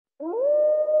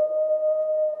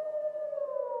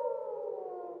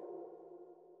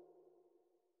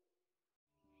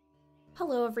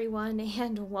Hello everyone,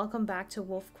 and welcome back to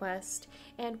WolfQuest.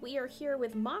 And we are here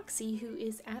with Moxie, who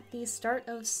is at the start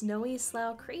of snowy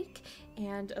Slough Creek.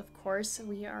 And of course,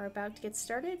 we are about to get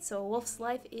started. So a wolf's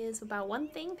life is about one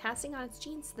thing, passing on its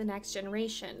genes to the next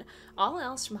generation. All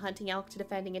else, from hunting elk to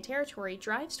defending a territory,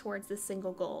 drives towards this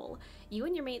single goal. You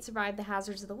and your mate survived the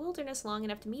hazards of the wilderness long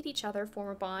enough to meet each other, form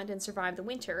a bond, and survive the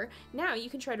winter. Now you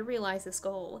can try to realize this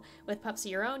goal. With pups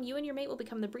of your own, you and your mate will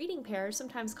become the breeding pair,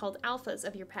 sometimes called alphas,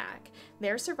 of your pack.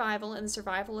 Their survival and the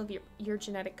survival of your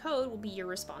genetic code will be your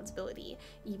responsibility.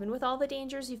 Even with all the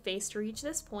dangers you faced to reach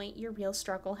this point, your real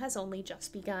struggle has only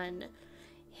just begun.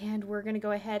 And we're going to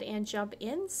go ahead and jump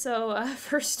in. So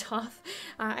first off,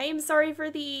 I am sorry for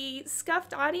the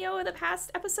scuffed audio of the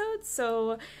past episodes.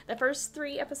 So the first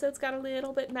 3 episodes got a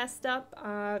little bit messed up.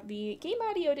 The game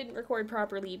audio didn't record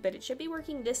properly, but it should be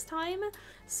working this time.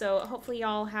 So hopefully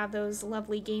y'all have those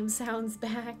lovely game sounds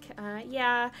back.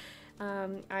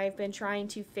 I've been trying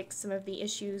to fix some of the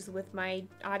issues with my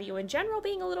audio in general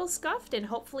being a little scuffed, and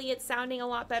hopefully it's sounding a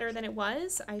lot better than it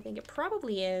was. I think it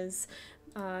probably is,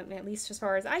 at least as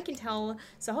far as I can tell.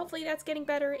 So hopefully that's getting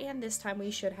better, and this time we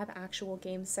should have actual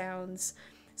game sounds.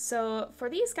 So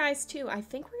for these guys too, I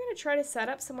think we're going to try to set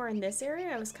up somewhere in this area.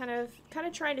 I was kind of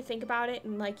trying to think about it,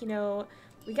 and like, you know,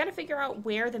 we got to figure out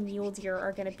where the mule deer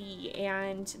are going to be,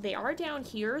 and they are down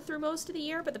here through most of the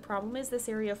year, but the problem is this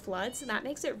area floods, and that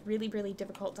makes it really, really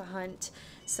difficult to hunt.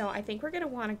 So I think we're going to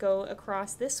want to go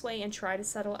across this way and try to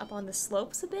settle up on the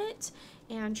slopes a bit,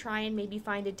 and try and maybe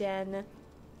find a den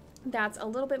that's a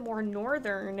little bit more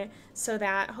northern, so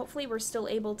that hopefully we're still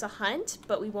able to hunt,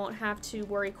 but we won't have to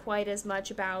worry quite as much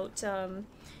about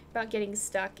getting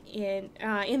stuck in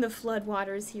the flood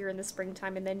waters here in the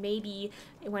springtime. And then maybe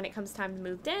when it comes time to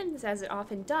move dens, as it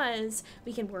often does,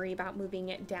 we can worry about moving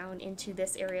it down into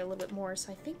this area a little bit more.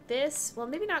 So I think this, well,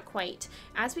 maybe not quite.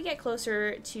 As we get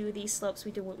closer to these slopes, we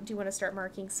do want to start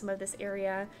marking some of this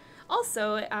area.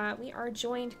 Also, we are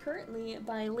joined currently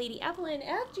by Lady Evelyn.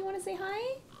 Ev, do you want to say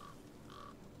hi?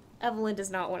 Evelyn does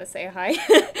not want to say hi.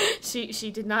 She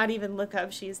did not even look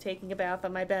up. She is taking a bath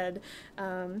on my bed.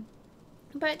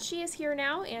 But she is here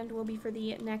now and will be for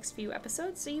the next few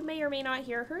episodes, so you may or may not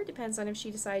hear her. Depends on if she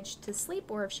decides to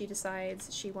sleep or if she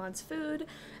decides she wants food,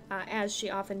 as she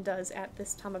often does at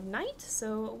this time of night.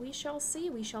 So we shall see,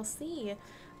 we shall see.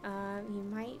 You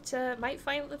might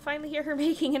finally hear her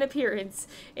making an appearance.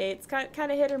 It's kind of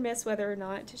hit or miss whether or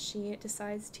not she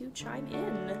decides to chime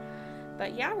in.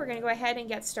 But yeah, we're going to go ahead and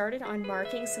get started on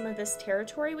marking some of this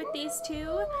territory with these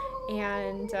two.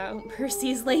 And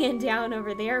Percy's laying down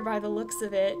over there by the looks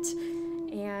of it.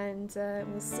 And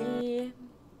we'll see.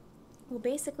 We'll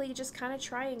basically just kind of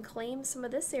try and claim some of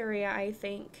this area, I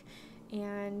think.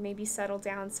 And maybe settle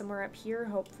down somewhere up here,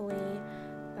 hopefully.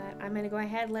 But I'm going to go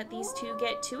ahead and let these two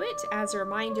get to it. As a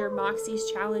reminder, Moxie's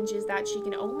challenge is that she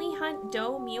can only hunt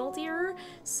doe mule deer,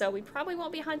 so we probably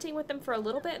won't be hunting with them for a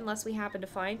little bit unless we happen to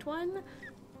find one.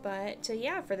 But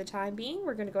yeah, for the time being,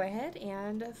 we're going to go ahead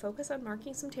and focus on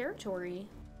marking some territory.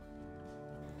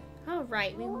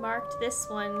 Alright, we marked this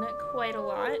one quite a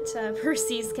lot.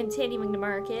 Percy's continuing to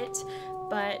mark it.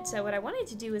 But what I wanted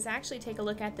to do is actually take a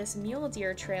look at this mule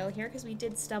deer trail here, because we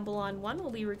did stumble on one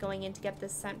while we were going in to get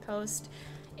this scent post.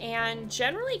 And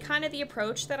generally kind of the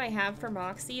approach that I have for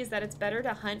Moxie is that it's better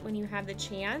to hunt when you have the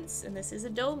chance. And this is a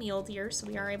doe mule deer, so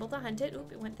we are able to hunt it.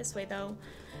 Oop, it went this way though.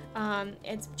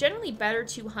 It's generally better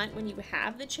to hunt when you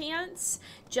have the chance,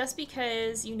 just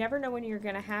because you never know when you're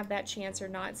going to have that chance or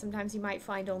not. Sometimes you might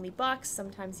find only bucks,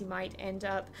 sometimes you might end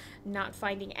up not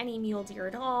finding any mule deer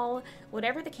at all.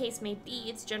 Whatever the case may be,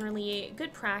 it's generally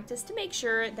good practice to make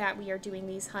sure that we are doing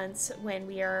these hunts when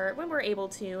we're able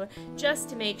to, just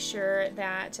to make sure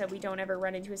that we don't ever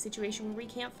run into a situation where we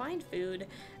can't find food,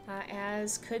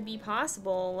 as could be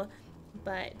possible.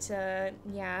 But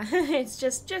yeah, it's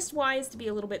just wise to be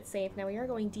a little bit safe. Now we are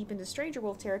going deep into stranger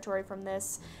wolf territory from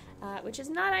this, which is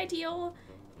not ideal.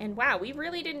 And wow, we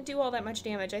really didn't do all that much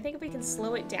damage. I think if we can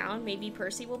slow it down, maybe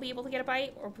Percy will be able to get a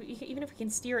bite, or even if we can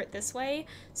steer it this way.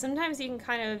 Sometimes you can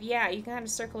kind of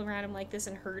circle around them like this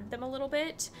and herd them a little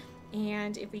bit.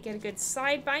 And if we get a good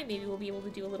side bite, maybe we'll be able to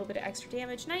do a little bit of extra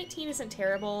damage. 19 isn't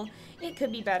terrible. It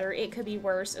could be better. It could be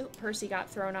worse. Oh, Percy got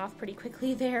thrown off pretty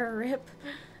quickly there. Rip.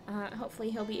 Hopefully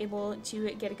he'll be able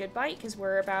to get a good bite, because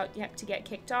we're about to get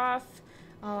kicked off.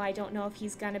 Oh, I don't know if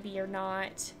he's gonna be or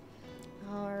not.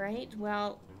 Alright,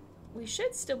 well, we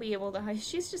should still be able to...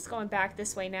 She's just going back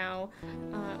this way now.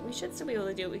 We should still be able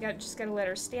to do it. We just gotta let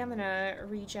her stamina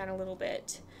regen a little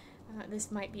bit.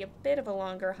 This might be a bit of a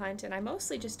longer hunt, and I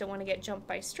mostly just don't want to get jumped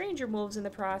by stranger wolves in the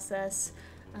process,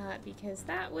 because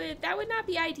that would not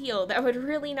be ideal. That would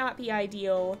really not be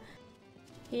ideal.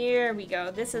 Here we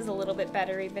go. This is a little bit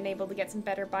better. We've been able to get some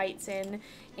better bites in,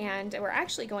 and we're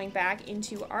actually going back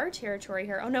into our territory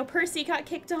here. Oh no, Percy got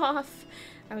kicked off.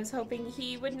 I was hoping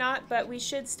he would not, but we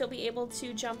should still be able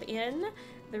to jump in.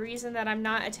 The reason that I'm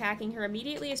not attacking her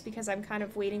immediately is because I'm kind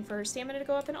of waiting for her stamina to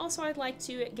go up, and also I'd like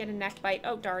to get a neck bite.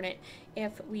 Oh, darn it.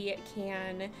 If we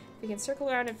can circle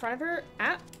around in front of her.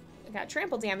 Ah, I got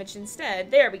trample damaged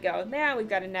instead. There we go. Now we've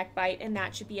got a neck bite, and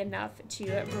that should be enough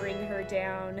to bring her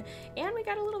down. And we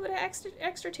got a little bit of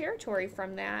extra territory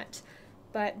from that.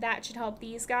 But that should help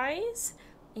these guys,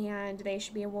 and they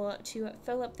should be able to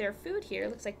fill up their food here.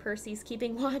 Looks like Percy's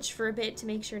keeping watch for a bit to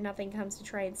make sure nothing comes to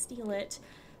try and steal it.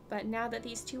 But now that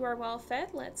these two are well fed,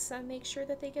 let's make sure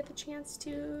that they get the chance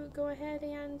to go ahead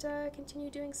and continue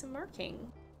doing some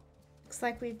marking. Looks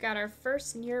like we've got our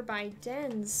first nearby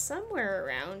den somewhere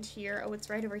around here. Oh, it's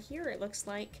right over here, it looks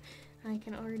like. I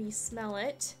can already smell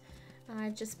it.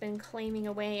 I've just been claiming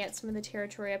away at some of the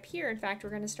territory up here. In fact, we're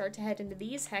going to start to head into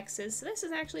these hexes. So this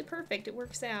is actually perfect. It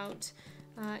works out.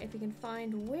 If we can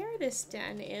find where this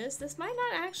den is, this might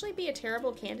not actually be a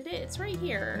terrible candidate. It's right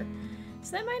here.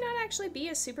 So that might not actually be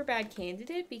a super bad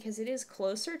candidate because it is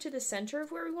closer to the center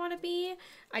of where we want to be.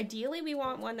 Ideally, we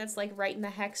want one that's like right in the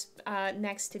hex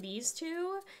next to these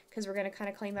two, because we're going to kind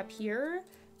of claim up here.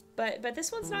 But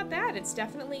this one's not bad. It's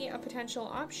definitely a potential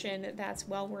option that's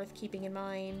well worth keeping in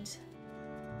mind.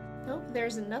 Oh,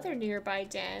 there's another nearby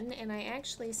den, and I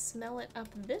actually smell it up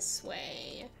this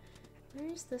way.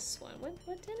 Where's this one? What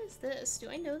den is this? Do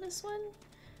I know this one?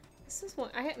 This is one.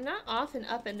 I am not often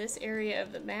up in this area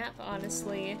of the map,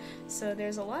 honestly. So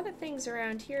there's a lot of things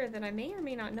around here that I may or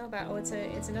may not know about. Oh, it's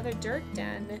another dirt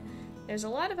den. There's a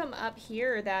lot of them up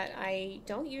here that I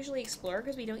don't usually explore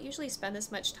because we don't usually spend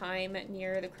this much time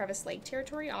near the Crevice Lake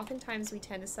territory. Oftentimes we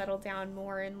tend to settle down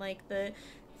more in like the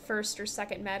first or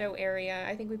second meadow area.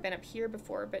 I think we've been up here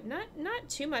before, but not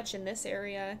too much in this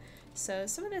area. So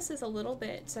some of this is a little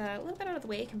bit out of the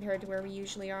way compared to where we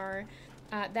usually are.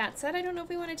 That said, I don't know if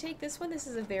we want to take this one. This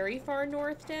is a very far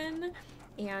north den,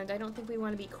 and I don't think we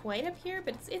want to be quite up here,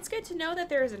 but it's good to know that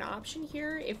there is an option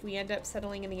here if we end up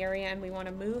settling in the area and we want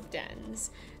to move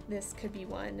dens. This could be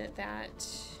one that...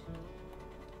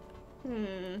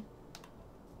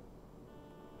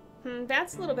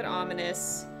 That's a little bit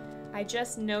ominous. I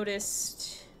just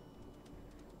noticed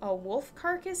a wolf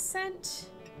carcass scent.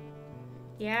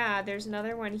 Yeah, there's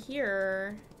another one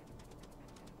here.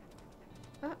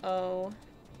 Uh-oh.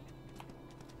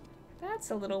 That's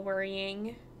a little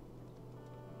worrying.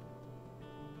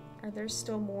 Are there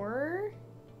still more?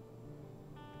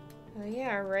 Oh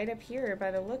yeah, right up here by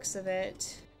the looks of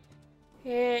it.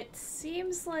 It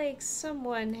seems like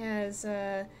someone has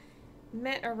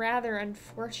met a rather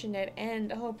unfortunate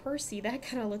end. Oh, Percy, that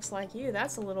kind of looks like you.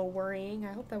 That's a little worrying.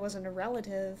 I hope that wasn't a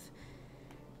relative.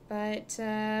 But,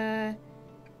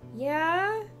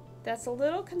 yeah, that's a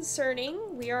little concerning.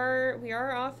 We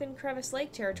are off in Crevice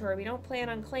Lake territory. We don't plan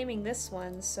on claiming this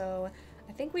one, so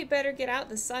I think we better get out.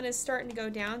 The sun is starting to go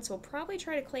down, so we'll probably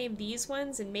try to claim these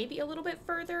ones and maybe a little bit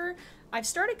further. I've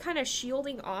started kind of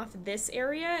shielding off this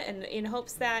area and in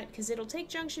hopes that, because it'll take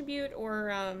Junction Butte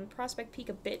or Prospect Peak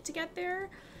a bit to get there,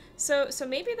 so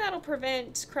maybe that'll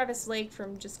prevent Crevice Lake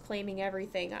from just claiming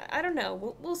everything. I don't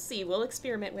know. We'll see. We'll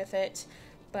experiment with it.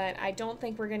 But I don't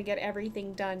think we're going to get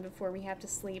everything done before we have to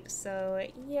sleep. So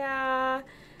yeah,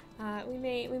 we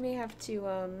may have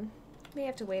to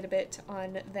wait a bit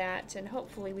on that, and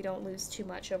hopefully we don't lose too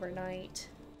much overnight.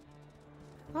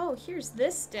 Oh, here's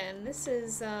this den. This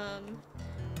is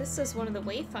one of the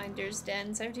Wayfinder's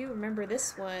dens. I do remember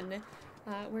this one.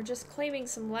 We're just claiming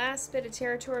some last bit of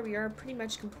territory. We are pretty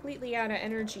much completely out of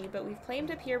energy, but we've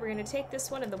claimed up here. We're going to take this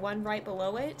one and the one right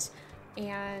below it,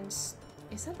 and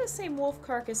is that the same wolf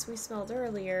carcass we smelled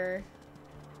earlier?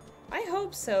 I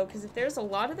hope so, because if there's a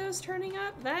lot of those turning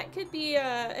up, that could be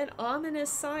an ominous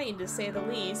sign, to say the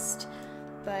least.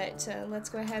 But let's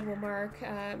go ahead, we'll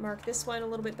mark this one a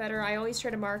little bit better. I always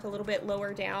try to mark a little bit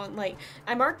lower down. Like,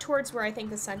 I mark towards where I think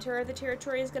the center of the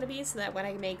territory is going to be, so that when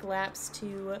I make laps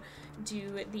to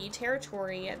do the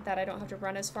territory, that I don't have to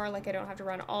run as far, like I don't have to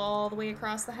run all the way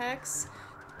across the hex.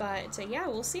 But yeah,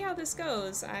 we'll see how this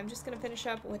goes. I'm just going to finish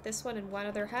up with this one and one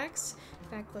other hex. In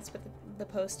fact, let's put the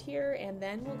post here, and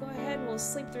then we'll go ahead and we'll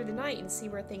sleep through the night and see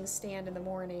where things stand in the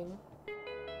morning.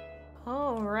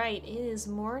 Alright, it is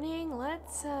morning.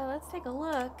 Let's take a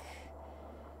look.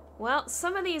 Well,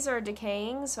 some of these are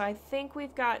decaying, so I think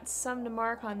we've got some to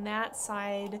mark on that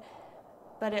side.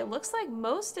 But it looks like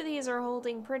most of these are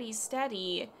holding pretty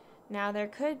steady. Now, there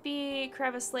could be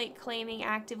Crevice Lake claiming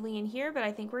actively in here, but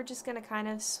I think we're just going to kind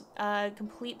of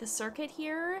complete the circuit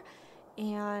here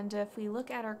And if we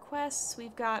look at our quests,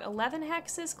 we've got 11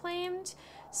 hexes claimed.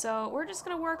 So we're just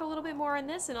going to work a little bit more on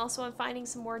this and also on finding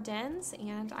some more dens.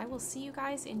 And I will see you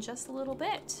guys in just a little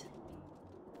bit.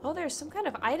 Oh, there's some kind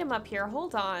of item up here.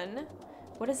 Hold on.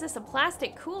 What is this? A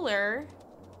plastic cooler?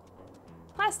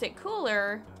 Plastic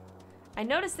cooler? I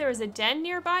noticed there was a den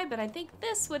nearby, but I think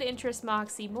this would interest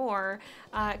Moxie more,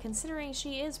 considering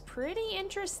she is pretty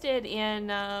interested in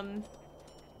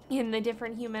the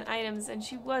different human items, and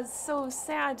she was so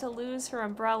sad to lose her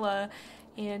umbrella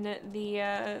in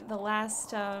the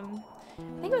last, I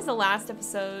think it was the last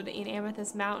episode in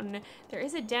Amethyst Mountain. There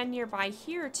is a den nearby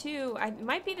here too. It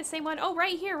might be the same one. Oh,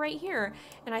 right here, right here.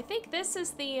 And I think this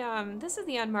is the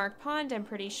unmarked pond, I'm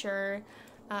pretty sure.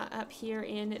 Up here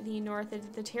in the north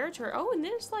of the territory. Oh, and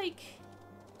there's like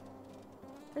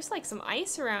some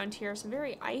ice around here, some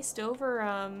very iced over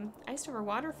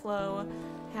water flow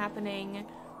happening.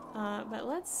 But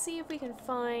let's see if we can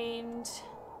find.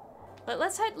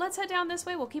 Let's head down this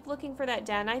way. We'll keep looking for that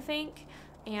den, I think,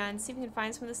 and see if we can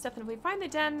find some of this stuff. And if we find the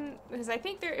den, because I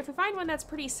think if we find one that's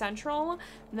pretty central,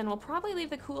 then we'll probably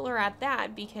leave the cooler at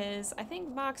that, because I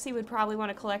think Moxie would probably want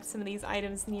to collect some of these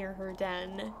items near her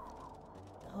den.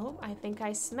 Oh, I think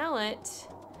I smell it.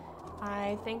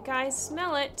 I think I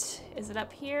smell it. Is it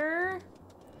up here?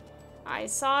 I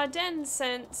saw den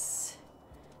scents.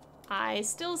 I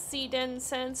still see den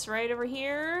scents right over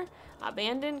here.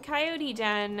 Abandoned coyote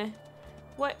den.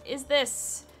 What is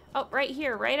this? Oh, right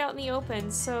here, right out in the open.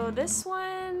 So this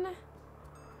one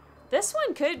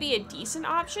could be a decent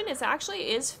option. It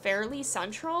actually is fairly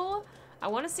central. I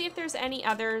want to see if there's any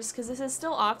others, because this is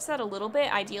still offset a little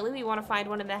bit. Ideally, we want to find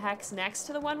one in the hex next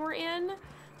to the one we're in,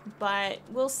 but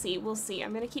we'll see, we'll see.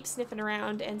 I'm going to keep sniffing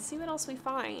around and see what else we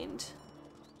find.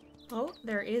 Oh,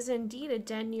 there is indeed a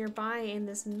den nearby in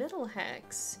this middle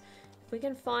hex. If we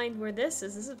can find where this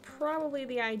is probably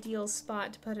the ideal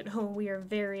spot to put it. Oh, we are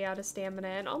very out of stamina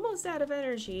and almost out of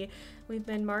energy. We've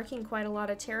been marking quite a lot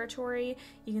of territory.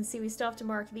 You can see we still have to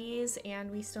mark these,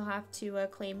 and we still have to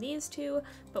claim these two,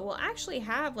 but we'll actually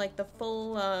have like the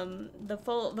full,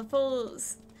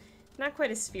 not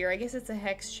quite a sphere, I guess it's a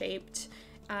hex-shaped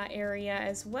area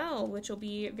as well, which will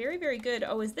be very, very good.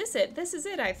 Oh, is this it? This is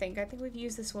it, I think. I think we've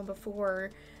used this one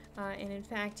before. And in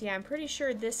fact, yeah, I'm pretty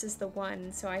sure this is the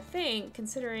one. So I think,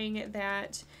 considering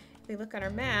that if we look on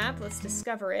our map, let's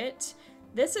discover it.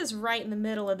 This is right in the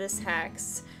middle of this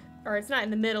hex. Or it's not in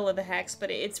the middle of the hex,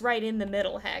 but it's right in the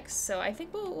middle hex. So I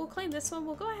think we'll claim this one.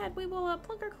 We'll go ahead, we will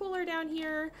plunk our cooler down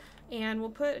here, and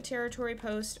we'll put a territory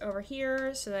post over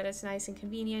here so that it's nice and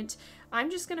convenient.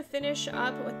 I'm just gonna finish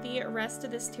up with the rest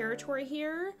of this territory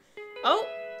here. Oh,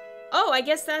 I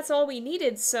guess that's all we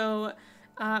needed. So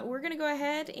we're gonna go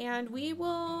ahead and we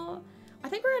will, I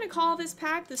think we're gonna call this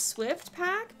pack the Swift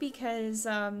pack, because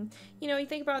you know, you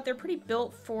think about it, they're pretty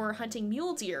built for hunting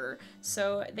mule deer,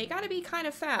 so they gotta be kind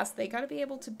of fast, they gotta be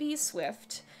able to be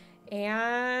swift.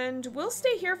 And we'll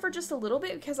stay here for just a little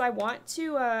bit because I want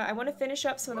to finish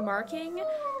up some of the marking,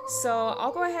 so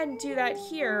I'll go ahead and do that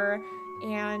here.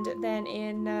 And then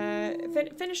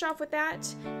finish off with that,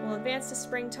 we'll advance to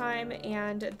springtime,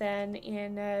 and then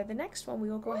in the next one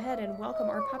we will go ahead and welcome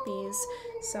our puppies.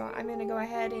 So I'm going to go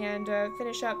ahead and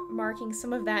finish up marking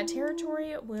some of that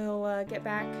territory. We'll get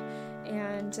back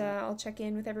and I'll check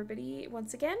in with everybody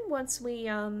once again once we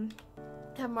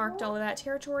have marked all of that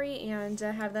territory and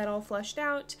have that all flushed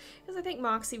out, because I think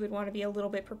Moxie would want to be a little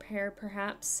bit prepared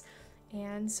perhaps.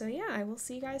 And so yeah, I will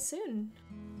see you guys soon.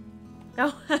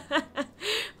 Oh,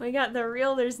 we got the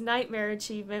Realtor's Nightmare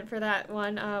achievement for that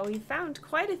one. We found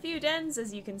quite a few dens,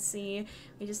 as you can see.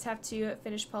 We just have to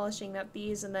finish polishing up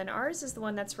these, and then ours is the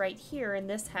one that's right here in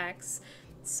this hex.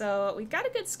 So we've got a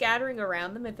good scattering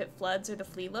around them if it floods or the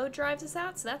flea load drives us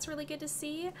out, so that's really good to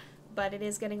see. But it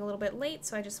is getting a little bit late,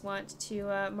 so I just want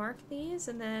to mark these,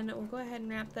 and then we'll go ahead and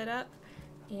wrap that up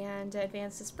and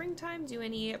advance to springtime, do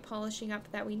any polishing up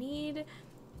that we need.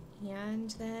 And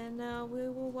then we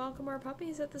will welcome our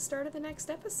puppies at the start of the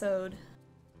next episode.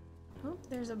 Oh,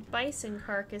 there's a bison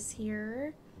carcass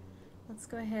here. Let's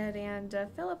go ahead and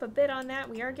fill up a bit on that.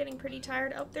 We are getting pretty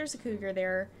tired. Oh, there's a cougar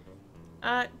there.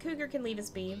 Cougar can leave us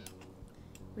be.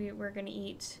 We're gonna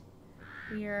eat.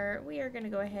 We are gonna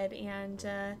go ahead and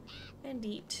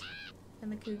eat,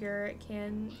 and the cougar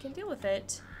can deal with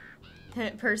it.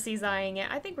 Percy's eyeing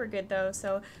it. I think we're good though,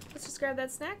 so let's just grab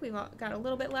that snack. We've got a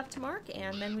little bit left to mark,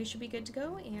 and then we should be good to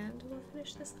go, and we'll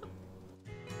finish this up.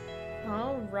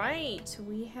 Alright,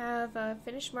 we have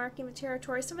finished marking the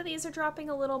territory. Some of these are dropping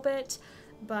a little bit,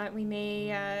 but we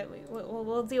may,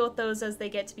 we'll deal with those as they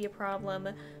get to be a problem.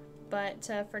 But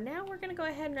for now, we're going to go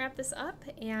ahead and wrap this up,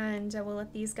 and we'll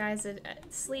let these guys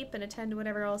sleep and attend to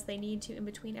whatever else they need to in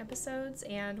between episodes.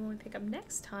 And when we pick up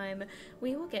next time,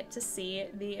 we will get to see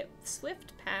the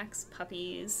Swift Pack's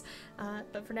puppies.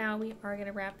 But for now, we are going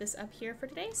to wrap this up here for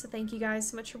today. So thank you guys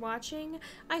so much for watching.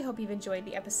 I hope you've enjoyed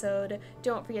the episode.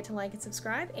 Don't forget to like and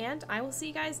subscribe, and I will see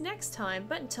you guys next time.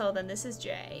 But until then, this is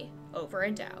Jay. Over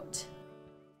and out.